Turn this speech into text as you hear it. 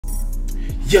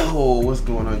Yo, what's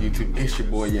going on YouTube? It's your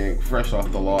boy Yang, fresh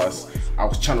off the loss. I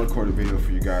was trying to record a video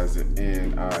for you guys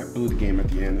and I blew the game at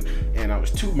the end and I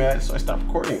was too mad, so I stopped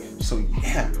recording. So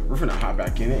yeah, we're gonna hop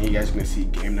back in it and you guys are gonna see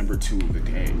game number 2 of the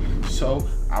day. So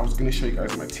I was gonna show you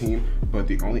guys my team, but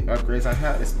the only upgrades I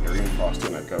had is Arian Foster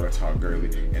and I got Todd Gurley,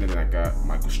 and then I got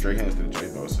Michael Strahan instead of Jay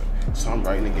Bosa. So I'm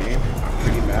right in the game. I'm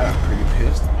pretty mad, I'm pretty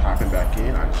pissed. I'm hopping back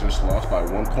in. I just lost by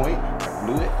 1 point. I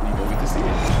blew it and you don't get to see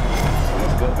it. So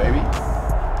let's go, baby.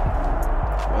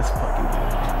 Let's fucking do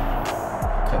it.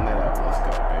 Cutting that out. Let's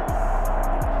go, baby.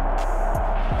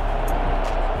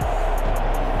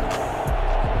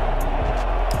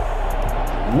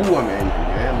 Ooh, I'm angry,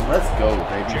 man. Let's go,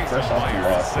 baby. Fresh off the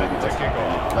loss, baby. Let's go,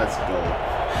 baby. Let's go.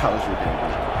 How's your day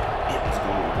going? Yeah, what's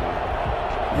going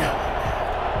on?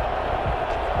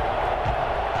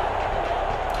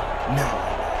 No.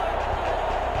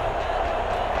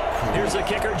 Here's the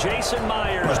kicker, Jason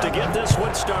Myers, to get this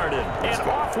one started. And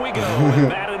off we go with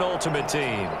Madden Ultimate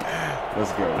Team.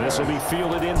 Let's go. This will be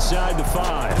fielded inside the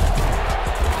 5.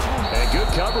 And good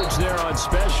coverage there on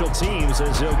special teams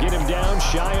as they'll get him down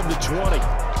shy of the 20.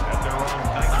 At their own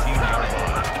 19-yard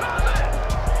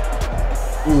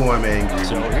line. Ooh, I'm angry.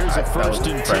 So here's a 1st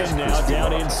and 10 now,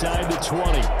 down inside the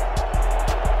 20.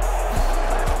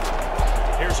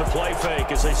 Here's a play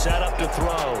fake as they set up to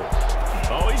throw.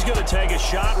 Oh, he's going to take a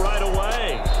shot right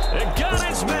away. And got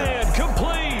his man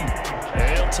complete. And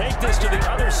he'll take this to the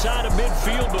other side of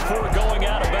midfield before going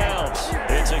out of bounds.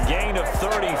 It's a gain of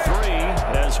 33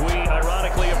 as we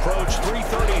ironically approach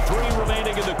 3:33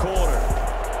 remaining in the quarter.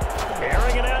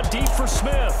 Airing it out deep for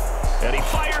Smith. And he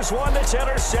fires one that's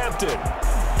intercepted.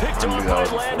 Picked off by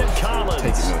Landon Collins.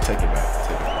 Take it, no, take it back.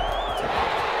 Take it back.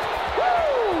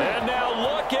 And now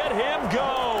look at him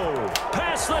go.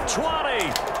 Past the 20.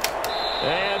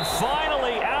 And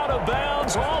finally out of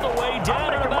bounds all the way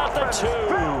down at about the 2.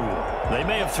 They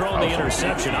may have thrown the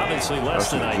interception, obviously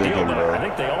less than ideal, but I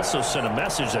think they also sent a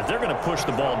message that they're going to push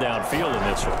the ball downfield in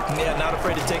this one. Yeah, not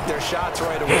afraid to take their shots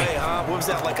right away, huh? What was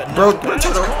that, like a... Bro,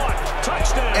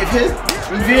 touchdown. It hit.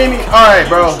 All right,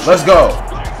 bro, let's go.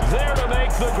 There to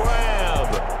make the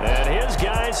grab. And his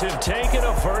guys have taken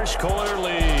a first quarter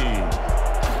lead.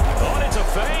 Oh, and it's a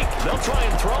fake. They'll try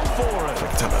and throw for it.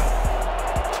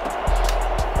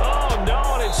 No,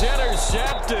 and it's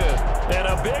intercepted. And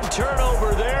a big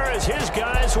turnover there as his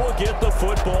guys will get the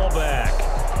football back.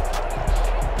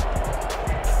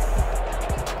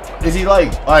 Is he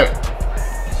like,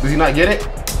 does he not get it?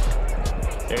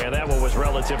 And that one was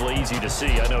relatively easy to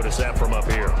see. I noticed that from up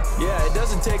here. Yeah, it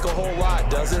doesn't take a whole lot,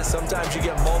 does it? Sometimes you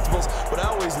get multiples, but I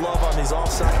always love on these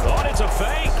offside. Oh, and it's a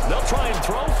fake. They'll try and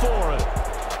throw for it.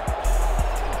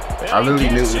 I really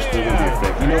knew it was still going to be a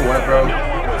fake. You know what, bro?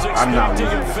 I'm not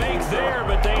losing this fake there,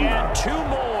 but they add 2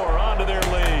 more onto their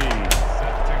lead.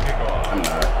 I'm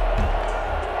not.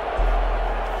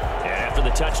 And after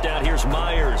the touchdown, here's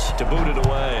Myers to boot it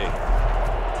away.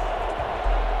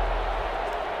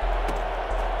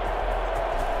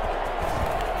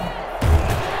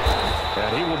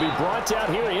 And he will be brought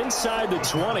down here inside the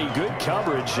 20. Good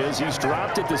coverage as he's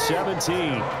dropped at the 17.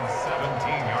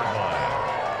 17-yard line.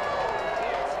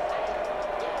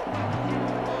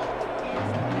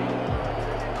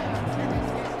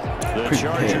 The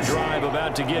Charger drive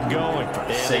about to get going. And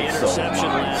the interception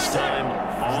last time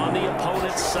on the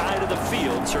opponent's side of the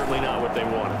field. Certainly not what they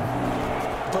wanted.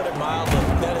 Put it mildly,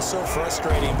 that is so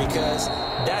frustrating because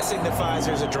that signifies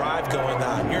there's a drive going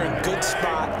on. You're in a good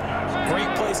spot,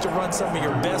 great place to run some of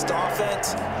your best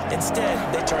offense. Instead,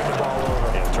 they turn the ball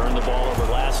over. They turned the ball over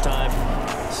last time.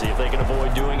 See if they can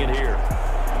avoid doing it here.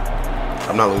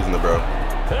 I'm not losing it, bro.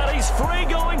 And he's free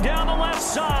going down the left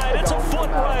side. It's a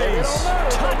foot race.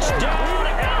 Touchdown,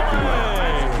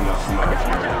 Allen.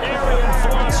 Arian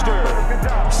Foster,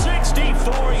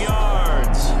 64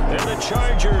 yards. And the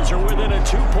Chargers are within a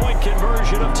 2-point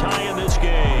conversion of tying this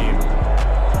game.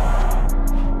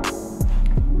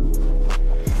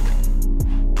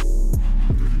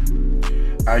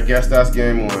 I guess that's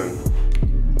game 1.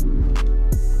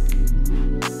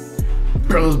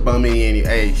 Bro's bumming in.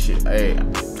 Hey, shit. Hey.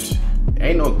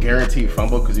 Ain't no guaranteed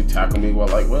fumble because you tackle me. Well,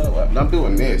 like, well, I'm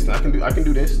doing this. And I can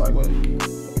do this. Like, what? What are you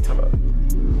talking about?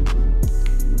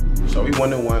 So we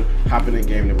 1-1, hopping in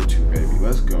game number 2, baby.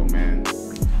 Let's go, man.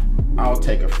 I'll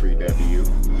take a free W.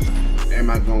 Am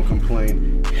I gonna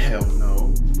complain? Hell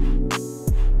no.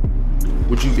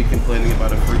 Would you be complaining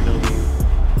about a free W?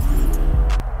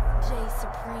 J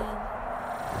Supreme.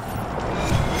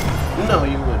 No,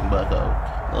 you wouldn't, bucko.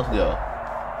 Let's go.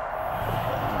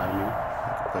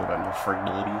 About no free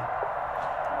W.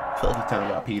 Fuck you talking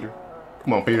about, Peter.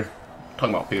 Come on, Peter.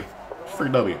 Talking about Peter. Free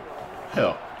W.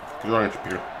 Hell, you're on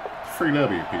Peter. free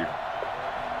W, Peter.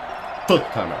 Took the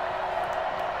timeout.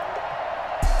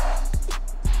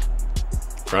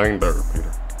 Right there,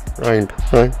 Peter. Right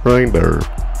there.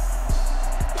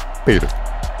 Peter.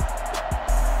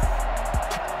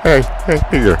 Hey,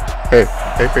 Peter. Hey,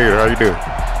 Peter, how you doing?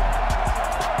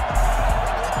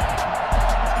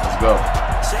 Let's go.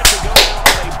 Set to go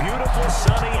on a beautiful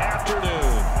sunny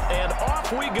afternoon. And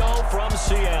off we go from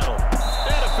Seattle.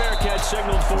 And a fair catch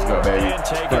signaled for go, baby. and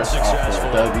taken Fresh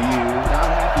successfully. W.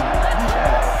 I'm happy.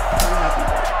 Yeah, I'm happy.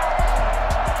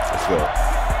 Let's go.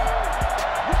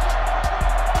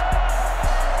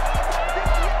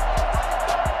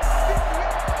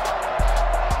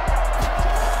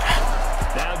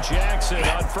 Jackson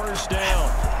on first down.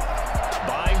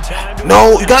 Buying time to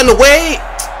No, you got in the way.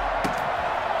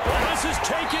 Well, this is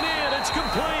taken in. It's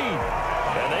complete.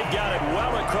 And they got it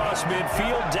well across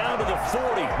midfield down to the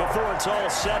 40 before it's all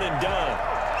said and done.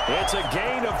 It's a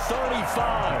gain of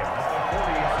 35.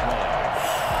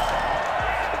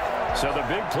 So the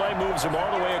big play moves him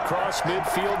all the way across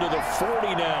midfield to the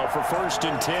 40 now for 1st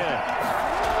and 10.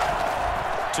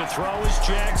 To throw is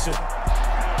Jackson.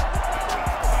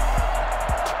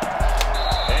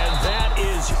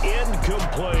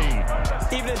 Incomplete.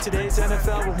 Even in today's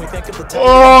NFL, when we think of the tight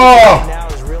end now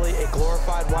is really a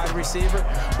glorified wide receiver,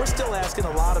 we're still asking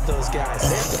a lot of those guys.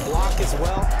 They have to block as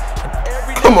well. And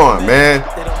every come on, man.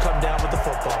 They don't come down with the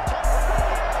football.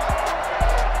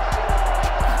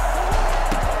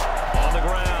 On the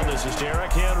ground, this is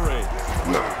Derrick Henry.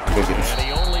 No, you don't get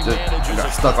just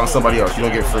got stuck on somebody else. You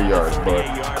don't get free yards, but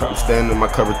I'm standing in my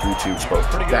cover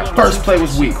 3-2. That first play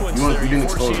was weak. You didn't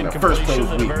expose it. That first play was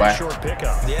weak, by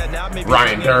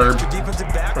Ryan Durb.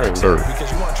 Ryan Durb.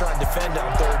 Because you want to try and defend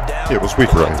on 3rd down. Yeah, it was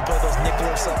weak, Ryan.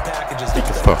 Weak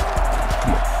as fuck.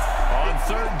 Come on. On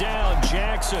 3rd down,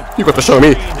 Jackson. You got to show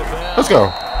me. Let's go.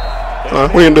 What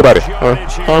are you gonna do about it?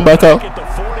 Arm back out.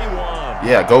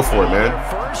 Yeah, go for it, man.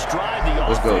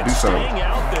 Let's go. Do something.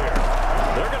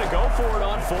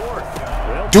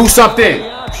 Do something!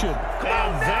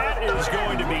 And that is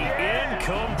going to be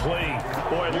incomplete.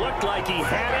 Boy, it looked like he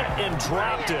had it and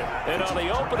dropped it. And on the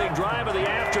opening drive of the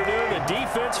afternoon, the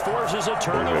defense forces a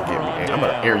turnover on down. I'm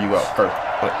going to air you out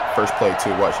first play,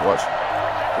 too. Watch how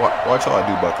I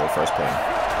do Buckle first play.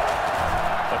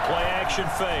 A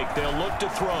play-action fake. They'll look to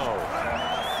throw.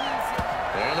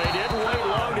 And they didn't wait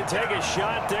long to take a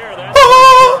shot there. That's for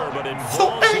sure, but it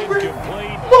falls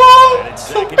incomplete. And it's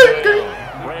 2nd down.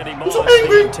 Randy Moss,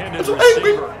 the intended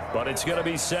receiver, but it's going to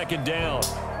be 2nd down.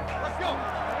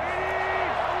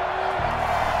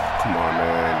 Come on,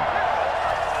 man.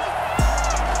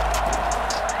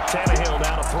 Tannehill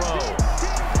now to throw.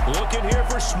 Looking here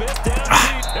for Smith down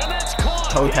deep, and that's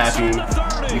caught. Toe tapping.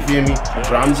 You feel me?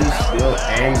 But I'm just still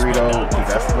angry, though, because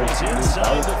that's the way to do it.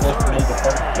 I was supposed to make the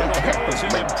first.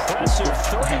 Impressive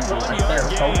 31-yard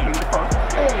gain.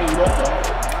 Hey, what's up?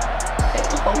 Hey,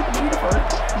 supposed to be the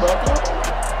first.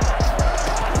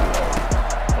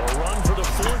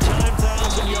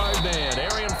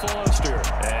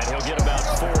 And he'll get about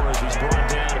 4 as he's brought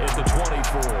down at the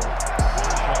 24.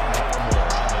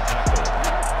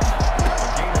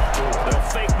 They'll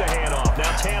fake the handoff.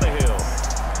 Now Tannehill.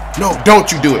 No,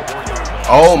 don't you do it.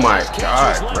 Oh my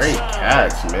God, great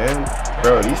catch, man.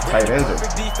 Bro, these tight ends are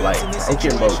like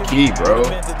broken low key, bro.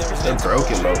 They're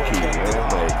broken low key, man.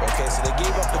 Like,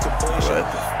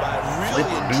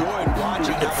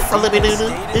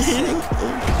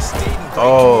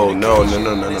 oh no.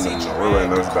 We're running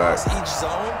those back.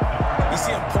 You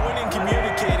see him pointing,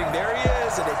 communicating. There he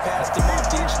is, and they passed him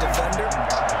off to each defender.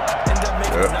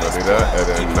 Yep, they'll do that, and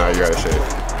then now you gotta shake.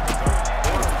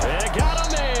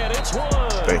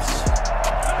 Thanks.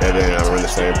 And then I run the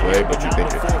same play, but you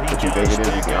think it is,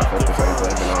 you can output the same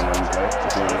play, but I'm running the play.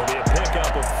 It'll be a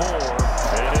pickup of 4,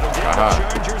 and it'll get the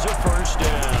Chargers a 1st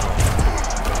down.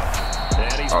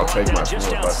 I'll take my 4,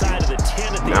 but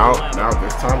now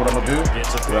this time what I'm gonna do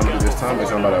this time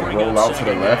is I'm gonna roll out to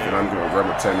the left, and I'm gonna grab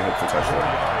a 10 and hit the touchdown.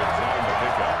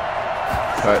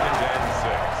 Cut.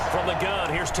 From the gun,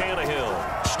 here's Tannehill.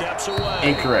 Steps away.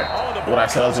 Incorrect. What I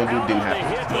said I was gonna do didn't happen.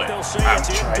 But I'm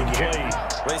trying again.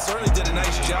 They certainly did a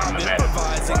nice job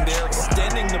improvising there,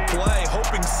 extending the play,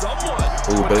 hoping someone.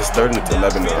 Ooh, but it's 30 to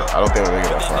 11 now. I don't think I'm gonna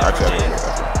get that far. Actually, I don't make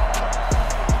that far.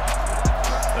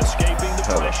 Escaping the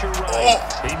pressure right.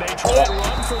 He may try to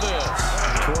run for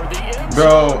this.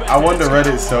 Bro, I wanted to read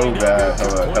it so bad.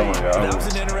 Hold on, y'all.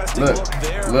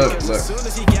 Look. As soon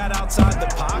as he got outside the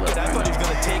pocket, I thought he was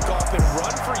going to take off and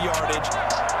run for yardage.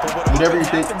 But whatever you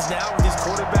think. Happens now with these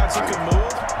quarterbacks who can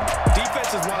move,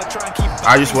 defenses want to try and keep.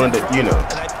 I just wanted to, And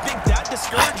I think that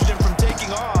discouraged him from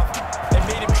taking off and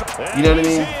made him try. You know what I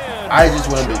mean? I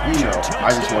just wanted to, you know, I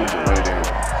just wanted to run it in.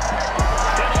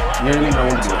 You know what I mean? I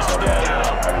wanted to do it so bad.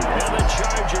 I didn't get And the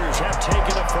Chargers have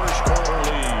taken a first quarter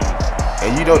lead.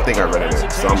 And you don't think I read it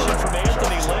in, so I'm gonna From run it.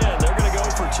 Anthony Lynn, they're going to go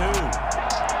for 2.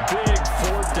 Big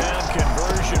fourth down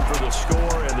conversion for the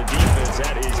score, and the defense,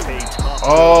 that is a tough.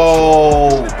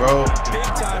 Oh, bro. Big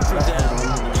time for them.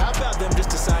 How about them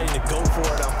just deciding to go for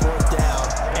it on fourth down?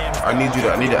 And I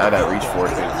need to add that reach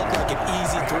for it thing. looked like an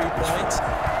easy 3 points.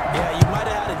 Yeah, you might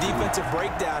have had a defensive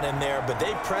breakdown in there, but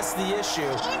they pressed the issue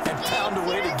and found a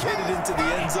way to get it into the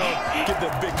end zone. Give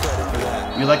them big credit for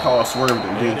that. You like how I swerved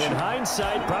him, didn't In you?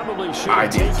 hindsight, probably should I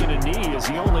have did. taken a knee as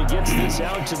he only gets this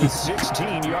out to the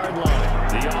 16-yard line.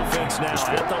 The offense now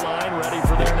at the line, ready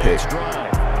for their next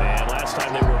drive. And last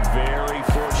time they were very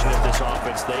fortunate, this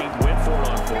offense. They went for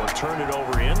it on 4, turned it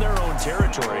over in their own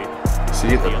territory.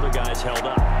 See The other guys held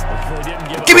up. They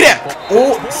didn't Give me that!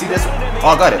 Oh, see this?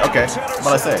 Oh, I got it. Okay.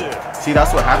 What I say? See,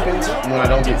 that's what happens when I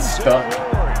don't get stuck.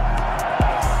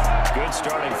 Good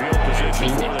starting field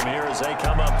position for them here as they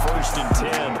come up 1st and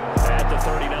 10 at the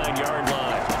 39-yard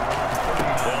line.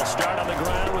 They'll start on the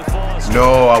ground with Foster.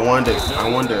 No, I wonder.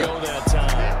 Go that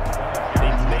time.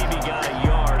 They maybe got a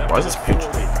yard. Why is this pitch?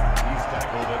 He's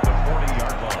tackled at the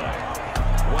 40-yard line.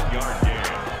 1 yard gain.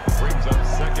 Brings up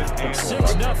 2nd and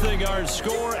 6-0 our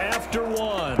score after 1.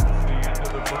 the end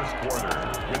of the first quarter.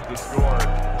 With the score,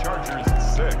 Chargers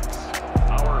 6.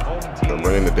 Our home team. I'm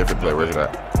running a different play. Where's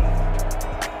that?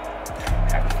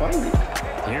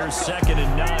 Here's 2nd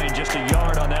and 9, just a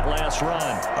yard on that last run.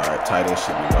 All right, tight end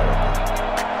should be right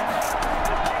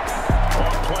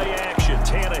On play action,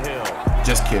 Tannehill. open.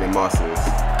 Just kidding, Moss is.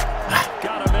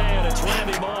 Got a man, it's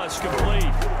Randy Moss, complete.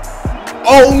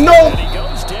 Oh no! And he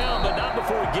goes down, but not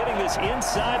before getting this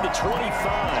inside the 25.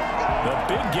 The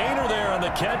big gainer there on the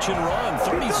catch and run,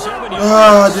 37 yards.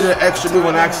 I did an extra move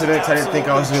on accident. I didn't think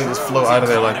I was going to just float out of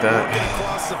there like that.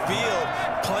 Across the field,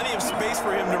 plenty of space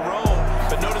for him to roam.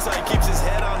 But notice how he keeps his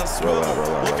head on a swivel,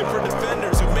 looking for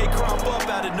defenders who may crop up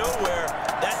out of nowhere.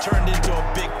 That turned into a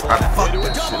big play. I fucked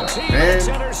that shit up, man.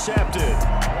 Intercepted.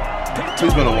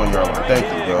 He's been on 1 yard line. Thank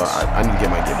you, bro. I need to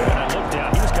get my get When back. I looked down,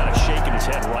 he was kind of shaking his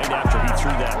head right after he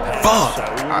threw that pass. Fuck! So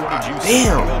what did you see?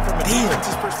 Damn! Well, from a Damn!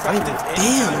 defense's perspective,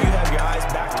 Damn! anytime you have your eyes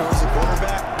back towards the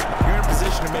quarterback, you're in a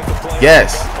position to make a play.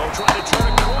 Yes! Oh, trying to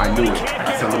turn a corner, I knew but he it. can't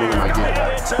That's get how many there. I get And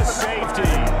back. it's a safety.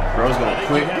 Bro's I gonna think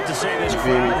quit. you have to say this You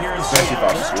feel me? crowd here in Especially if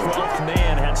I was this scoring. 12th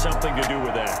man had something to do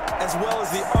with that. As well as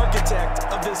the architect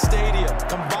of this stadium,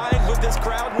 combined with this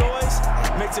crowd noise,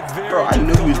 makes it very Bro, I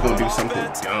knew he was gonna do difficult something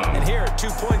offense. dumb. And here, 2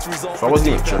 points result. So I for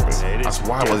wasn't the even tripping. defense. It is That's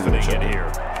why I wasn't even deafening in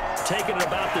tripping. here. Taking it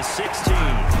about the 16.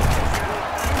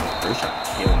 They're trying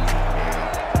to kill me, man.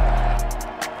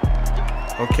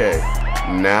 Okay,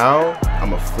 now I'm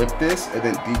gonna flip this, and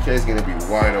then DK is gonna be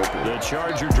wide open. The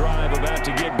Charger drive about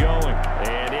to get going.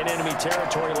 And in enemy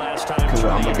territory last time. Because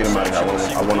I'm through gonna the get him out of here.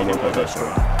 interception. I want to one play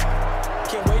touchdown.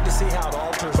 Can't wait to see how it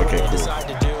alters Okay, what they cool. decide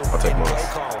to do I'll take in play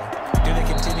Moss. calling. Do they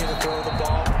continue to throw the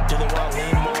ball? Do they want to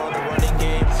lean more on the running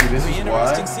game? See, this The is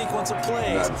interesting why- sequence of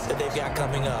plays Nice. that they've got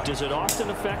coming up. Does it often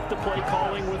affect the play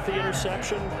calling with the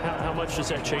interception? How much does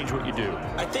that change what you do?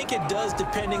 I think it does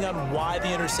depending on why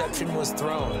the interception was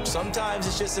thrown. Sometimes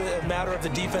it's just a matter of the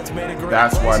defense made a great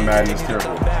That's play, why so you Madden is continue to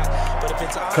terrible. come back. But if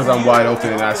it's 'Cause I'm wide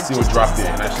open and I still dropped it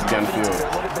and I should get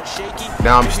downfield.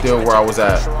 Now I'm still where I was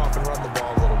at.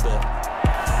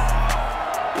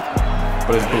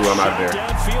 But it's blue, I'm out of there.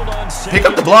 Pick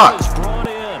up the block.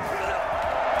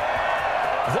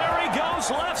 There he goes,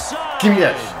 left side. Give me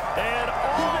that. And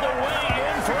all the way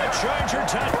in for a Charger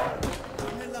touchdown.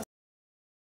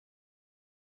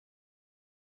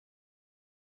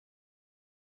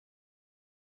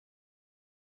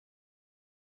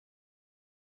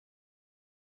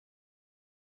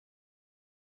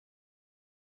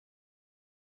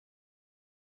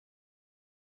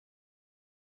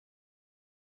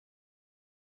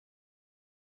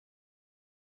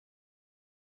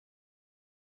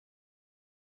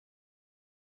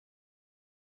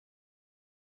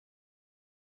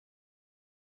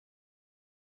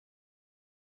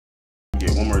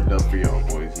 Get one more dub for y'all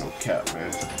boys, no cap,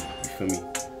 man. You feel me?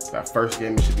 That first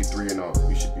game we should be 3-0.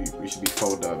 We should be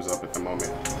 4 dubs up at the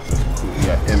moment. Cool. We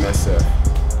got MSF.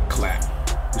 Clap.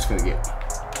 Who's finna get?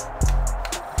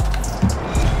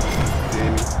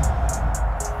 Feel me?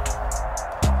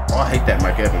 Oh, I hate that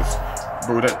Mike Evans.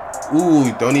 Bro, that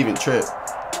ooh, don't even trip.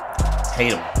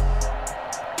 Hate him.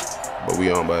 But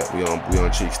we on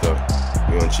cheek stuff.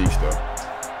 We on cheek stuff.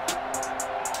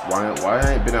 Why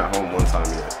I ain't been at home one time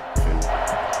yet?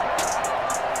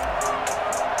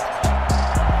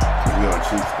 We on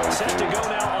cheek stuff. Set to go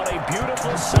now on a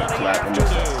beautiful sunny Clap,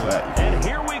 afternoon. clap, And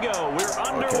here we go. We're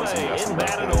underway.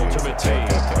 Madden Ultimate Team.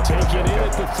 Take it in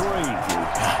at the 3.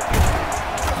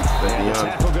 And the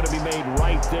tackle going to be made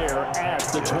right there at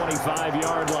the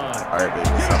 25-yard line. All right, baby.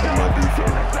 Stop at my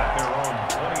defense.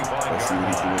 Let's see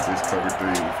what he do with this cover 3.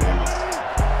 You feel me?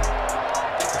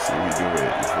 Let's see what he do with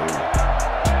it. You feel me?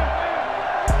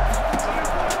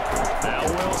 Now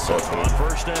Wilson on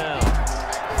first down.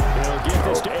 He'll get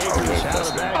this to Akers out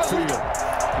of the backfield.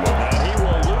 And he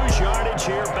will lose yardage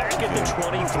here back at the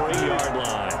 23-yard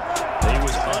line. He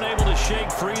was unable to shake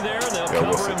free there, and they'll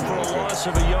cover him for a loss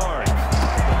of a yard.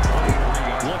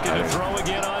 Looking to throw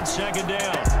again on second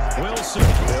down. Wilson,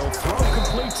 he'll throw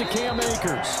complete to Cam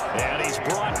Akers. And he's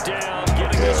brought down,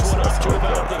 getting this one up to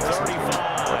about the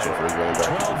 35.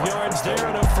 12 yards there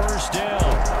and a first down.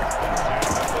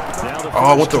 Oh,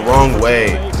 I went the wrong way.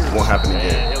 It won't happen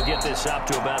again. And he'll get this up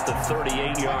to about the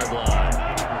 38-yard line.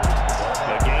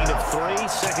 A gain of 3,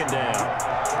 second down.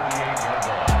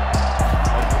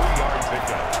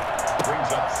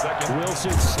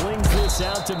 Wilson slings this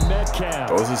out to Metcalf.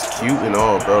 Those is cute and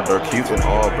all, bro. They're cute and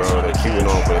all, bro. They're cute and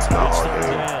all, but it's not all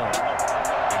game.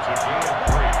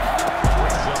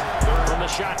 From the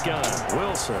shotgun,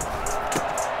 Wilson.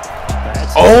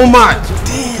 Oh my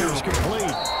damn!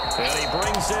 And he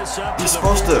brings this up. You're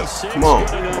supposed to. Come on.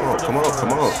 You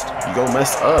gonna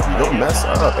mess up. You don't mess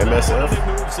up, MSF.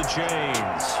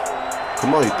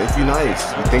 Come on, you think you're nice.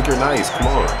 You think you're nice. Come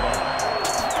on.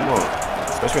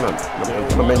 Especially when I'm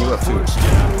gonna man you up too. I'm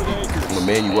gonna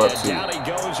man you up too.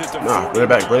 Nah, run it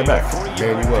back. Man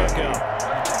you up.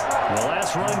 The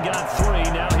last run got 3.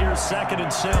 Now here's 2nd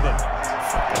and 7.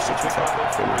 That shit just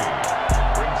happened for me.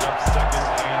 Brings up 2nd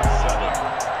and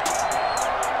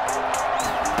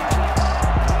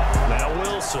 7. Now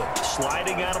Wilson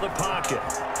sliding out of the pocket.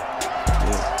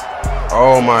 Yeah.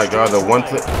 Oh my God, the one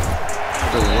play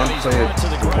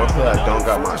I don't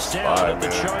got my spot, the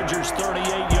man. Chargers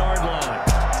 38-yard line.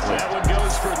 That one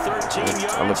goes for 13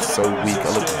 yards. I look so weak. I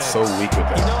look so weak with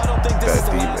that. You know, I don't think this is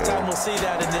the D, last time man. we'll see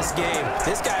that in this game.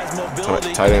 This guy has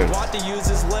mobility Tight end. and want to use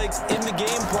his legs in the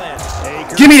game plan.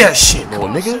 Give me that shit,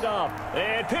 little nigga.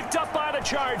 And picked up by the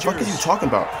Chargers. What the fuck is you talking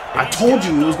about? I told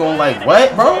you it was going like,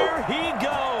 what, bro? There he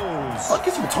goes. Fuck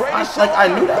is you talking?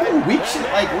 I knew that little weak shit.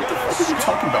 Like, what the fuck is you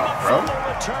talking about, bro?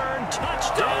 Return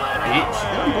touchdown. Bitch,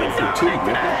 I'm going for 2,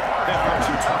 nigga. What is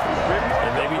you talking about?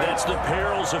 And maybe that's the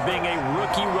perils of being a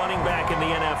rookie running back in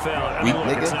the NFL. I mean, Weak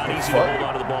look, nigga? it's not easy to hold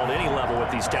on to the ball at any level with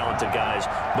these talented guys,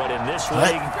 but in this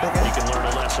league, you can learn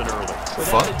a lesson early.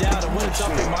 Without a doubt, and what a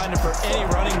tough reminder for any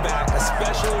running back,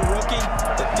 especially a rookie,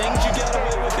 the things you got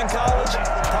away with in college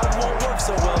probably won't work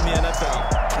so well in the NFL.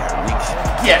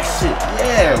 Yeah, shit.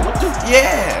 Yeah. What the?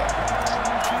 Yeah.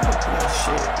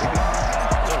 Shit, nigga.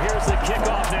 So here's the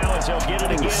kickoff now as they'll get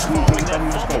it again.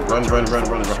 Run. Hurry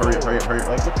up.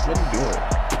 Like, what are you doing?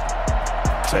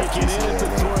 Take it in at the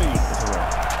 3.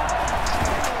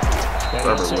 And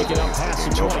he'll take it up past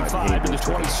the 25 to the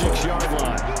 26-yard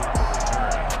line.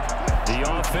 The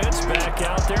offense back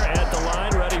out there at the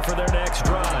line, ready for their next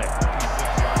drive.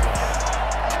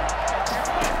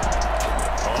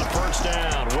 On first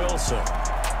down, Wilson.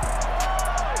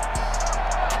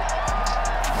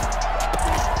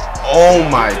 Oh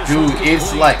my dude,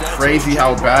 it's like crazy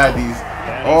how bad these.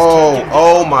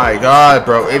 Oh my God,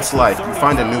 bro! It's like you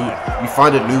find a new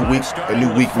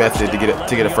weak method to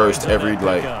get a first every,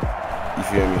 like, you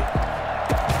feel me?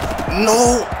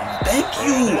 No, thank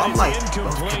you. I'm like,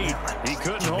 He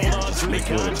couldn't hold on to the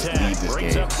contact.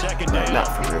 Brings up second down. not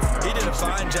for real. He did a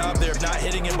fine job there of not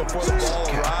hitting him before the ball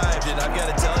arrived, and I've got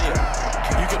to tell you,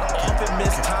 you can often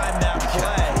mistime that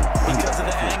play because of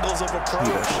the angles of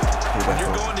approach. When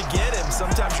you're going to get him,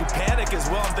 sometimes you panic as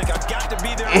well and think, I've got to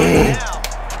be there right now.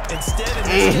 Instead, in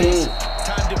this case,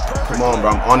 timed it perfectly. Come on,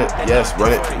 bro. I'm on it. Yes,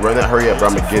 run it. Hurry up, bro.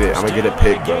 I'm gonna get it. I'm gonna get a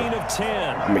pick, bro.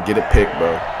 I'm gonna get a pick,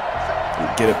 bro.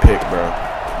 Get a pick, bro.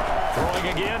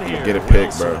 Get a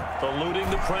pick, bro. Eluding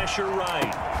the pressure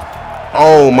right.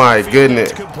 Oh my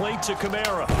goodness. Complete to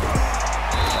Kamara.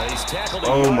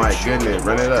 Oh my goodness.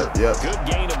 Run it up. Yep. Good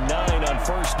gain of 9 on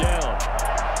first down.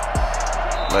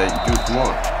 Like, dude, come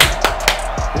on.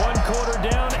 1 quarter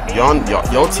down. Your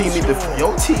team need the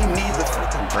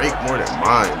fucking break more than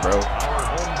mine, bro.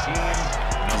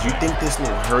 Cause you think this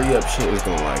little hurry up shit is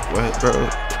gonna, like, what, bro?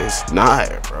 It's not,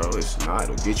 bro. It's not.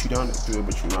 It'll get you down the field,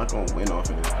 but you're not gonna win off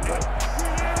of this. Like,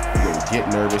 you're gonna get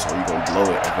nervous or you're gonna blow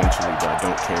it eventually, but I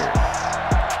don't care.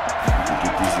 You can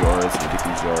get these yards, but you're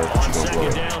gonna blow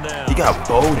it. He got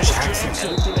Bo Jackson.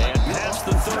 And past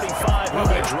the 35, we're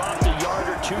gonna drop the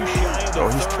yard or 2 shy of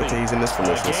the 30. He's in this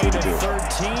formation. Let's see what he do.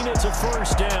 13, it's a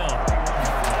first down.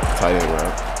 Tight end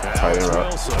route. Tight end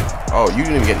route. Oh, you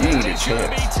didn't even get a chance. You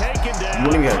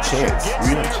wouldn't even get a chance.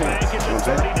 You didn't have a chance. You know what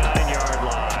I'm saying?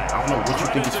 I don't know what you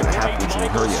think is gonna happen with you.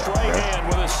 Hurry up, man.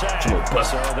 You know,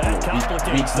 bust.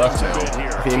 Weak bust now.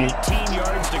 You feel me?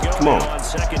 Come on.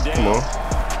 Come on.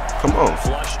 Come on.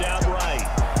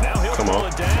 Come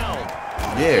on.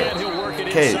 Yeah.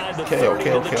 Okay. 10.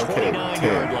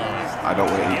 I don't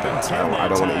want to eat that. I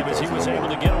don't want to eat those no more.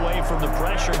 To get away from the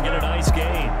pressure and get a nice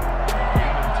gain.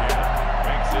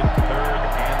 Makes it 3rd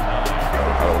and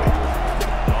 9.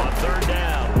 On 3rd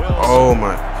down. Oh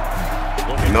my.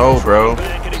 No, bro.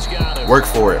 Work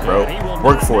for it, bro.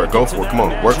 Work for it. Go for it. Come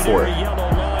on. Work for it.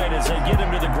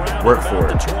 Work for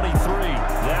it.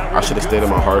 I should have stayed on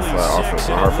my hard flat offense,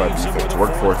 my hard flat defense.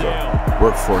 Work for it though.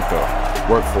 Work for it though.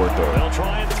 Work for it though.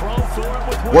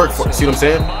 Work for it. See what I'm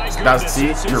saying?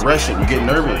 See, you're rushing. You're getting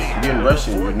nervous. You're getting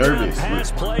rushing. You're nervous.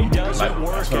 Like, that's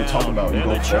what I'm talking about. You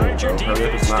go forward, bro. Hurry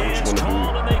up. It's not what you want to do.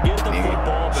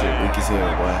 Nigga. Shit, weak as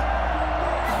hell, boy.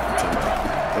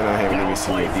 And I haven't even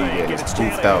seen your D yet. It's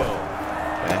goofed out.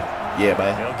 Yeah,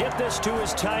 bye. He'll get this to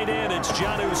his tight end. It's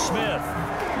Jonnu Smith.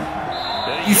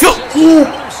 You feel?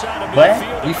 What?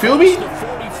 You feel me?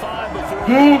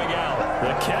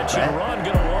 The catch and run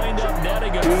going to wind up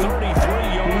netting at 33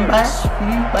 yards.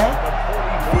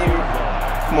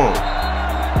 Come on.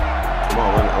 Come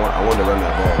on. I want to run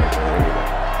that ball right there.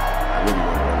 I really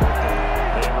want to run that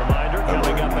thing. A reminder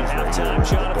coming up at halftime.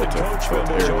 Jonathan Coachman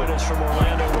will join us from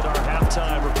Orlando with our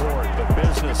halftime report. The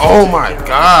business. Oh my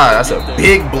God, that's a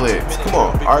big blitz. Come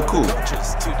on. All right, cool.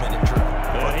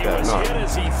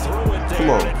 Come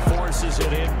on.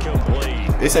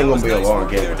 This ain't gonna be a long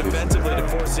game. Defensively to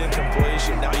force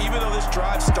incompletion. Now, even though this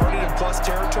drive started in plus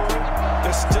territory,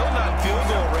 they're still not field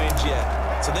goal range yet.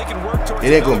 So they can work towards.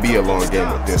 It ain't gonna be a long game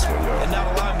with this one, yo. And not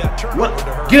allowing that turnover What? to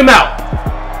hurt. Get him out!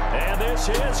 And this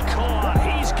is caught.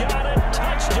 He's got it.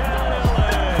 Touchdown,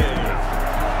 LA.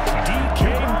 DK.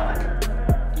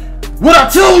 What I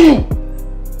tell you?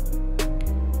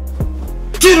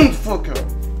 Get him the fuck out.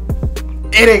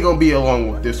 It ain't gonna be a long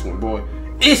one with this one, boy.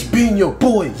 It's been your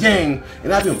boy Yang,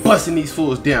 and I've been busting these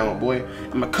fools down, boy.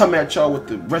 I'm gonna come at y'all with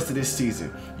the rest of this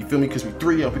season. You feel me? Because we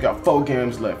 3 up, we got 4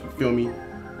 games left. You feel me?